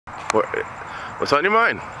What's on your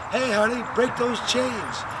mind? Hey, honey, break those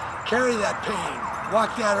chains. Carry that pain.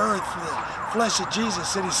 Walk that earth for the flesh of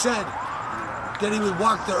Jesus. And he said that he would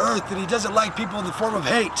walk the earth, that he doesn't like people in the form of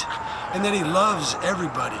hate, and that he loves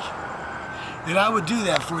everybody. And I would do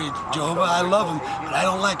that for you, Jehovah. I love him, but I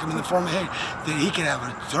don't like him in the form of hate. That he can have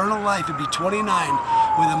eternal life and be 29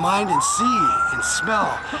 with a mind and see and smell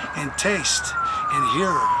and taste and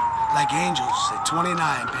hear like angels at 29,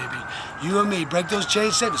 baby. You and me, break those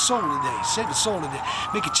chains, save a soul today. Save a soul today.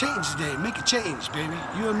 Make a change today. Make a change, baby.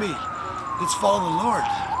 You and me. Let's follow the Lord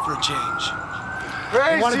for a change.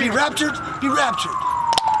 You want to be raptured? Be raptured.